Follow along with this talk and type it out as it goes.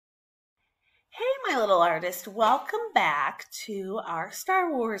my little artist. Welcome back to our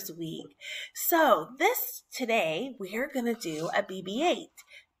Star Wars week. So today we're going to do a BB-8.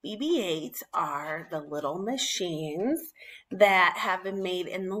 BB-8s are the little machines that have been made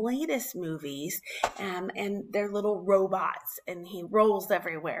in the latest movies, and they're little robots, and he rolls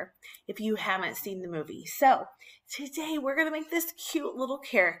everywhere if you haven't seen the movie. So today we're going to make this cute little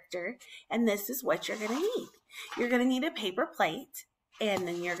character, and this is what you're going to need. You're going to need a paper plate, and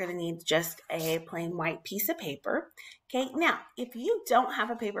then you're going to need just a plain white piece of paper. Okay, now if you don't have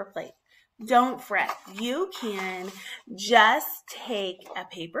a paper plate, don't fret. You can just take a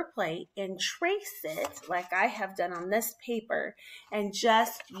paper plate and trace it like I have done on this paper, and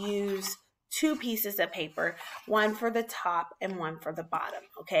just use two pieces of paper, one for the top and one for the bottom.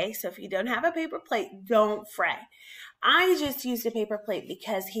 Okay, so if you don't have a paper plate, don't fret. I just used a paper plate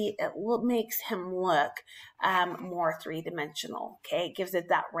because it makes him look more three-dimensional. Okay, it gives it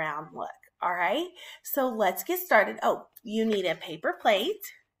that round look. All right, so let's get started. Oh, you need a paper plate.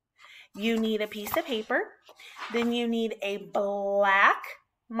 You need a piece of paper. Then you need a black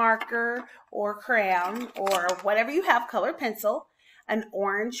marker or crayon or whatever you have, colored pencil, an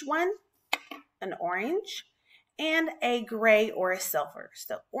orange one, an orange, and a gray or a silver.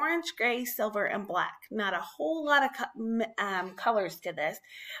 So orange, gray, silver, and black. Not a whole lot of colors to this.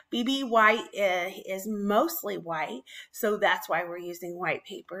 BB white is mostly white, so that's why we're using white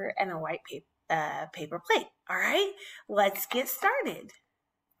paper and a white paper plate. All right, let's get started.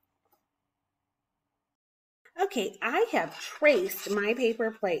 Okay, I have traced my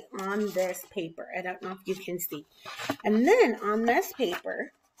paper plate on this paper. I don't know if you can see. And then on this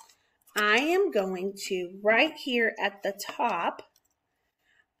paper, I am going to, right here at the top,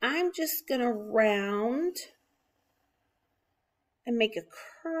 I'm just going to round and make a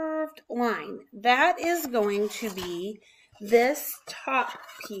curved line. That is going to be this top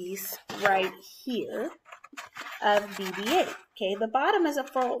piece right here of BB-8. Okay, the bottom is a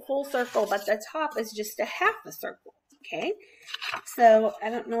full circle, but the top is just a half a circle. Okay, so I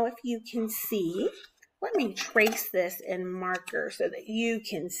don't know if you can see. Let me trace this in marker so that you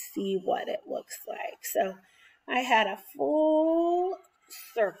can see what it looks like. So I had a full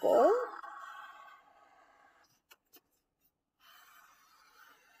circle.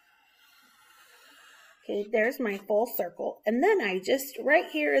 Okay, there's my full circle. And then I just, right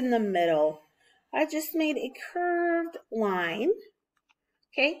here in the middle, I just made a curved line.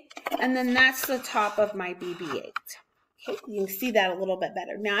 Okay, and then that's the top of my BB-8. Okay, you can see that a little bit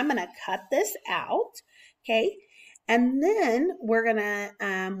better. Now I'm going to cut this out. Okay, and then we're going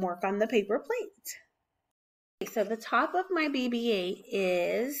to work on the paper plate. Okay, so the top of my BB-8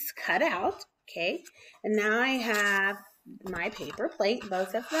 is cut out. Okay, and now I have my paper plate,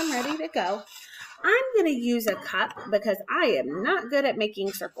 both of them ready to go. I'm going to use a cup because I am not good at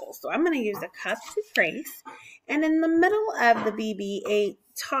making circles. So I'm going to use a cup to trace. And in the middle of the BB-8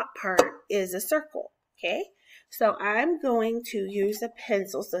 top part is a circle. Okay, so I'm going to use a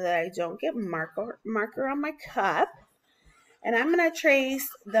pencil so that I don't get marker on my cup. And I'm going to trace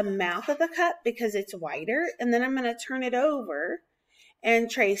the mouth of the cup because it's wider. And then I'm going to turn it over and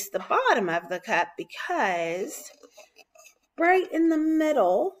trace the bottom of the cup because right in the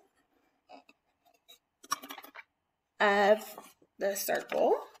middle of the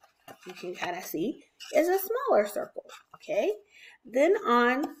circle, you can kind of see, is a smaller circle. Okay, then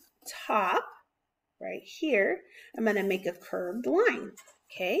on top right here, I'm going to make a curved line.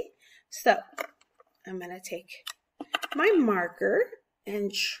 Okay, so I'm going to take my marker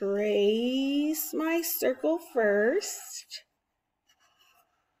and trace my circle first.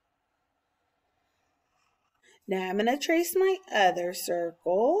 Now I'm going to trace my other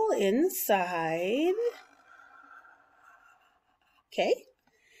circle inside. Okay,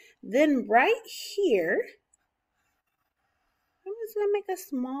 then right here, I'm just going to make a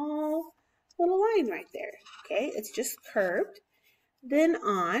small little line right there. Okay, it's just curved. Then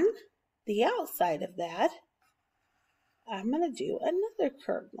on the outside of that, I'm going to do another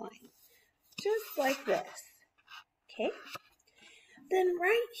curved line, just like this. Okay, then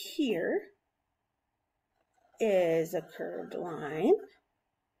right here is a curved line,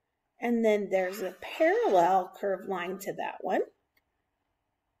 and then there's a parallel curved line to that one.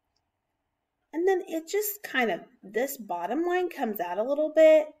 And then it just kind of, this bottom line comes out a little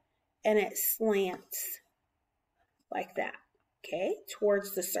bit and it slants like that, okay,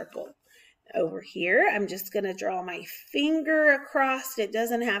 towards the circle. Over here, I'm just going to draw my finger across. It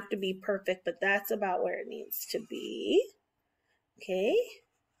doesn't have to be perfect, but that's about where it needs to be. Okay.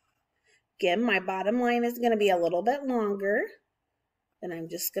 Again, my bottom line is going to be a little bit longer. Then I'm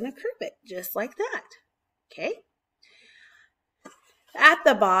just going to curve it just like that. Okay. At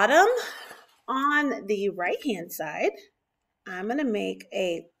the bottom, on the right-hand side, I'm going to make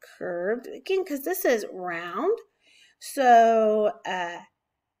a curved, again, because this is round, so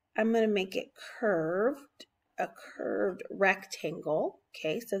I'm going to make it curved, a curved rectangle,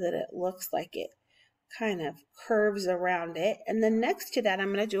 okay, so that it looks like it kind of curves around it. And then next to that,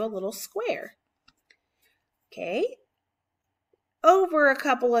 I'm going to do a little square, okay. Over a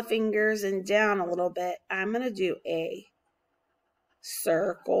couple of fingers and down a little bit, I'm going to do a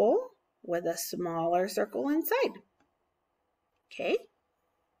circle with a smaller circle inside, okay.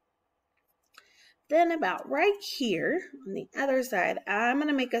 Then about right here on the other side, I'm going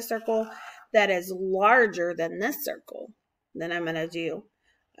to make a circle that is larger than this circle. Then I'm going to do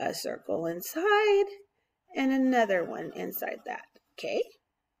a circle inside and another one inside that, okay?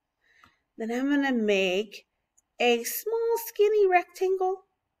 Then I'm going to make a small skinny rectangle.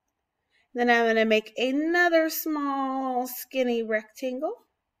 Then I'm going to make another small skinny rectangle.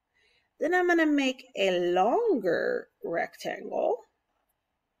 Then I'm going to make a longer rectangle.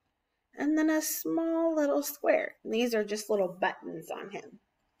 And then a small little square. These are just little buttons on him,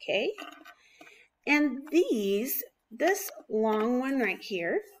 okay? And this long one right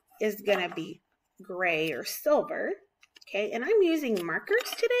here is gonna be gray or silver, okay? And I'm using markers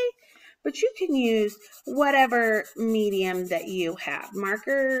today, but you can use whatever medium that you have.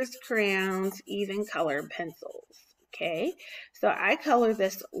 Markers, crayons, even colored pencils, okay? So I color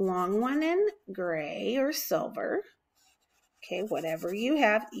this long one in gray or silver. Okay, whatever you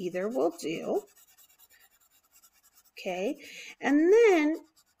have, either will do. Okay, and then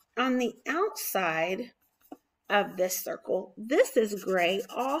on the outside of this circle, this is gray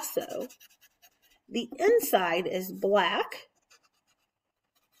also. The inside is black,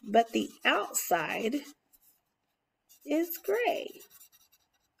 but the outside is gray.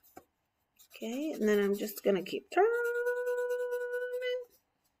 Okay, and then I'm just going to keep turning.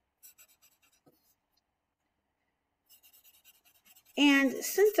 And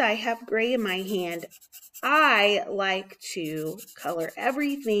since I have gray in my hand, I like to color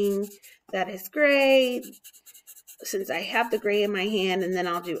everything that is gray. Since I have the gray in my hand, and then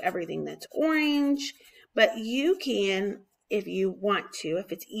I'll do everything that's orange. But you can, if you want to,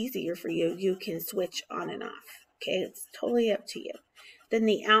 if it's easier for you, you can switch on and off. Okay, it's totally up to you. Then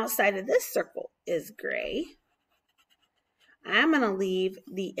the outside of this circle is gray. I'm going to leave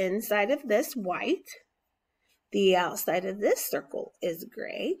the inside of this white. The outside of this circle is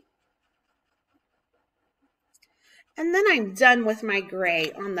gray. And then I'm done with my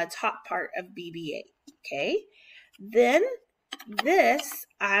gray on the top part of BB-8, okay? Then this,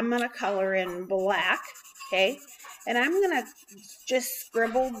 I'm going to color in black, okay? And I'm going to just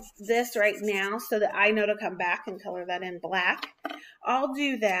scribble this right now so that I know to come back and color that in black. I'll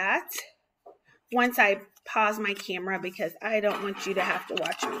do that once I pause my camera because I don't want you to have to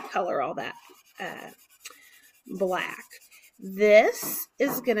watch me color all that black. This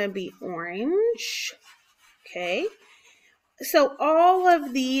is going to be orange, okay? So all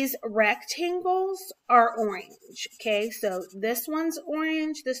of these rectangles are orange, okay? So this one's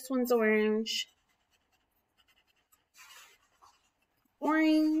orange, this one's orange,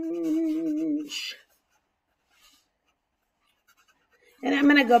 orange. And I'm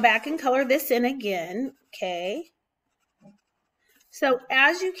going to go back and color this in again, okay? So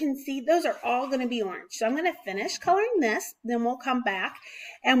as you can see, those are all going to be orange. So I'm going to finish coloring this, then we'll come back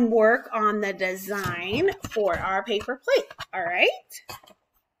and work on the design for our paper plate, all right?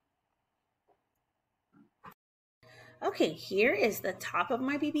 Okay, here is the top of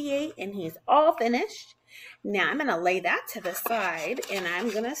my BB-8 and he's all finished. Now I'm going to lay that to the side and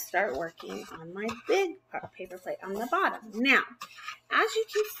I'm going to start working on my big paper plate on the bottom. Now, as you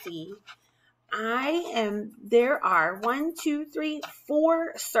can see, there are 1, 2, 3,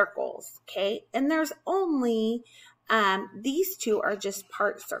 4 circles, okay? And there's only, these two are just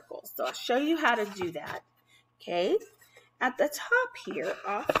part circles. So I'll show you how to do that, okay? At the top here,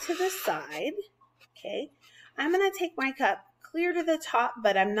 off to the side, okay? I'm going to take my cup clear to the top,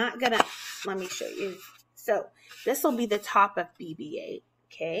 but I'm not going to, let me show you. So this will be the top of BB-8,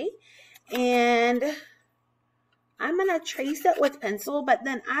 okay? And I'm going to trace it with pencil, but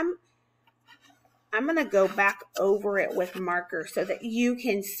then I'm going to go back over it with marker so that you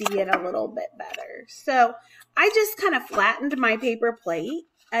can see it a little bit better. So I just kind of flattened my paper plate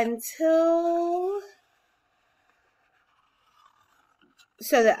until,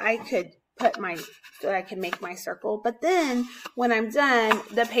 so that I could make my circle. But then when I'm done,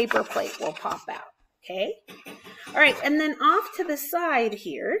 the paper plate will pop out, okay? All right, and then off to the side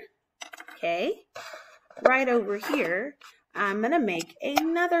here, okay, right over here, I'm going to make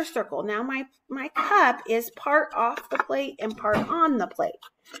another circle. Now my cup is part off the plate and part on the plate.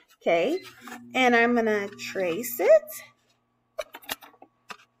 Okay, and I'm going to trace it.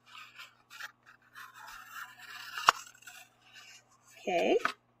 Okay,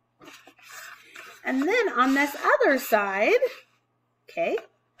 and then on this other side, okay,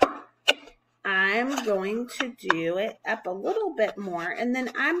 I'm going to do it up a little bit more, and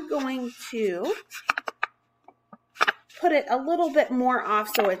then I'm going to put it a little bit more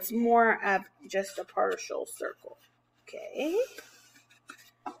off so it's more of just a partial circle. Okay.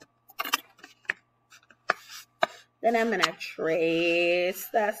 Then I'm going to trace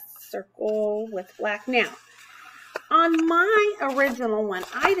that circle with black. Now, on my original one,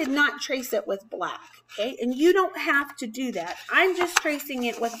 I did not trace it with black, okay? And you don't have to do that. I'm just tracing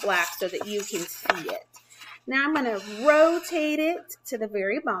it with black so that you can see it. Now I'm going to rotate it to the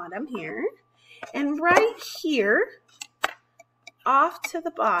very bottom here. And right here, off to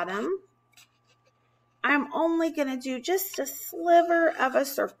the bottom, I'm only going to do just a sliver of a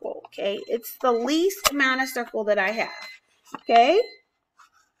circle, okay? It's the least amount of circle that I have, okay?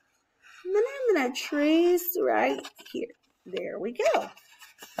 And then I'm going to trace right here. There we go.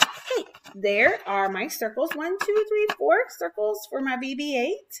 Okay, there are my circles. 1, 2, 3, 4 circles for my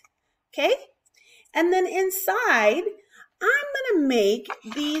BB-8, okay? And then inside, I'm going to make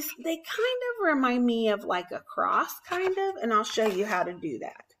these, they kind of remind me of like a cross, kind of, and I'll show you how to do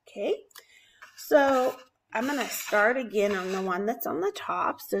that, okay? So I'm going to start again on the one that's on the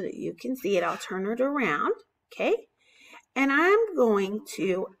top so that you can see it. I'll turn it around, okay? And I'm going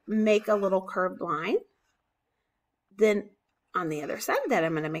to make a little curved line. Then on the other side of that,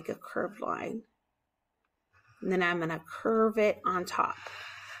 I'm going to make a curved line. And then I'm going to curve it on top,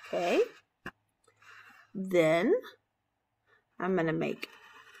 okay? Then I'm going to make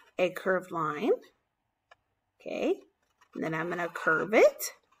a curved line, okay? And then I'm going to curve it.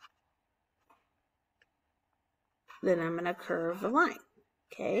 Then I'm going to curve a line,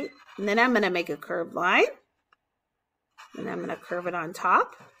 okay? And then I'm going to make a curved line. Then I'm going to curve it on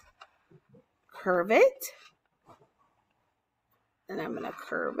top, curve it. Then I'm going to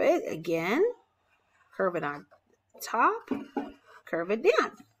curve it again, curve it on top, curve it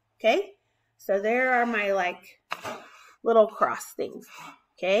down, okay? So there are my like little cross things,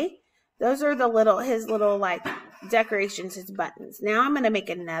 okay? Those are the little, his little like decorations, his buttons. Now I'm going to make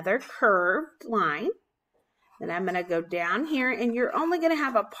another curved line. Then I'm going to go down here, and you're only going to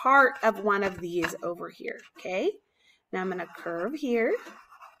have a part of one of these over here, okay? Now I'm going to curve here,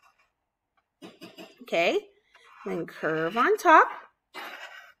 okay? Then curve on top,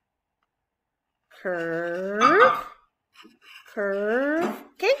 curve, curve,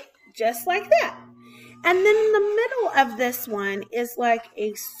 okay? Just like that. And then in the middle of this one is like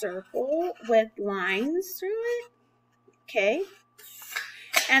a circle with lines through it, okay?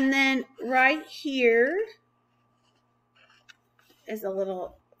 And then right here is a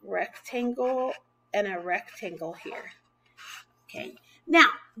little rectangle and a rectangle here. Okay. Now,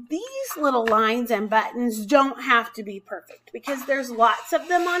 these little lines and buttons don't have to be perfect because there's lots of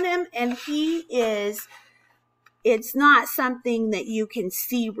them on him, and it's not something that you can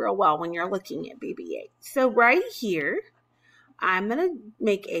see real well when you're looking at BB-8. So right here, I'm going to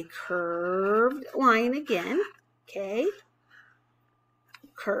make a curved line again. Okay.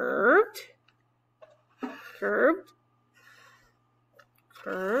 Curved, curved,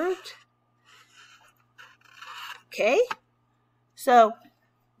 curved. Okay, so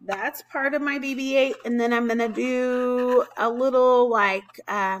that's part of my BB-8, and then I'm going to do a little like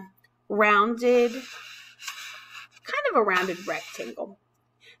rounded, kind of a rounded rectangle.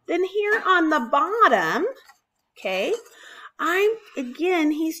 Then here on the bottom, okay,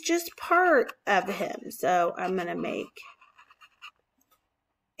 again, he's just part of him, so I'm going to make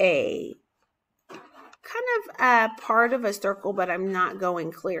a kind of a part of a circle, but I'm not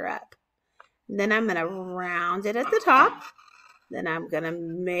going clear up. Then I'm going to round it at the top. Then I'm going to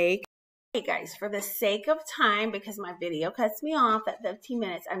make, hey guys, for the sake of time, because my video cuts me off at 15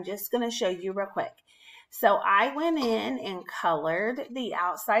 minutes, I'm just going to show you real quick. So I went in and colored the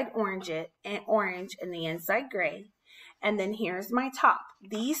outside orange and the inside gray. And then here's my top.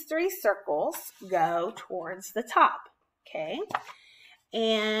 These 3 circles go towards the top, okay?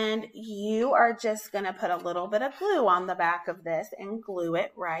 And you are just going to put a little bit of glue on the back of this and glue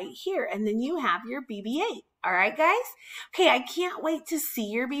it right here. And then you have your BB-8. All right, guys? Okay, I can't wait to see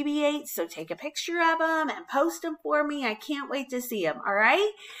your BB-8. So take a picture of them and post them for me. I can't wait to see them. All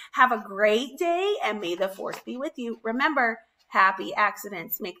right? Have a great day, and may the force be with you. Remember, happy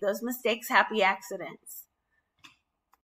accidents. Make those mistakes happy accidents.